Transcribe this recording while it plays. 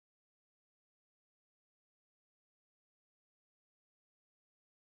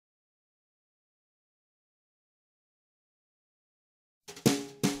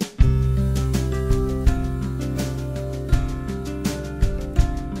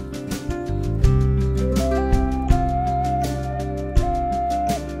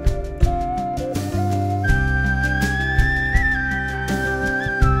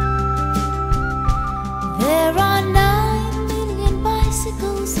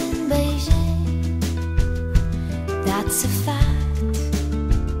that's a fact.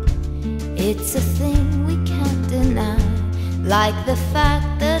 It's a thing we can't deny, like the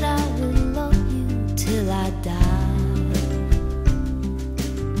fact that I will love you till I die.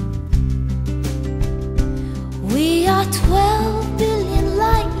 We are 12 billion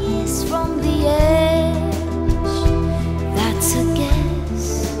light years from the edge. That's a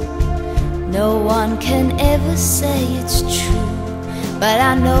guess. No one can ever say it's true, but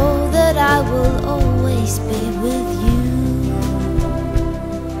I know that I will always be with you.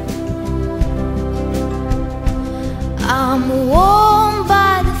 I'm warmed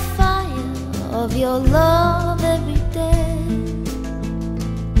by the fire of your love every day.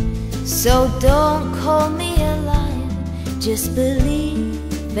 So don't call me a liar, just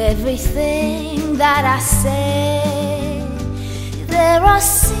believe everything that I say. There are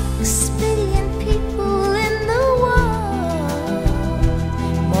 6 billion people in the world,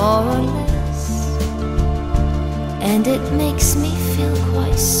 more or less, and it makes me feel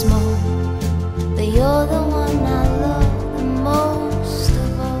quite small, but you're the one I love the most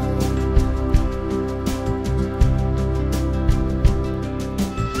of all.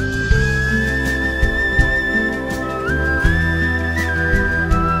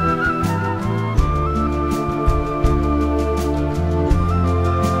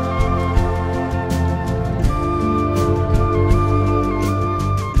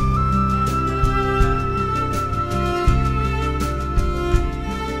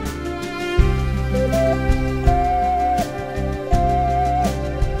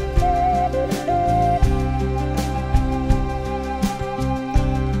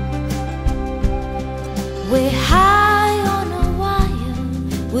 We're high on a wire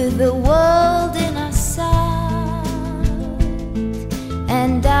with the world in our sight,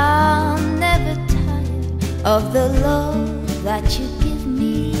 and I'm never tired of the love that you give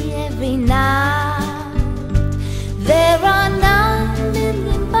me every night. There are 9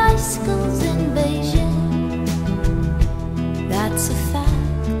 million bicycles in Beijing. That's a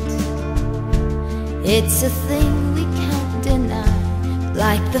fact. It's a thing we can't deny,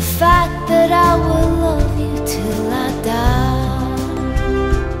 like the fact that I will love you till I die.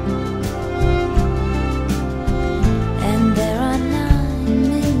 And there are 9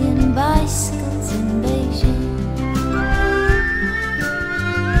 million bicycles in Beijing.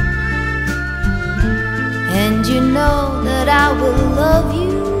 And you know that I will love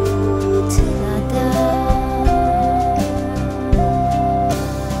you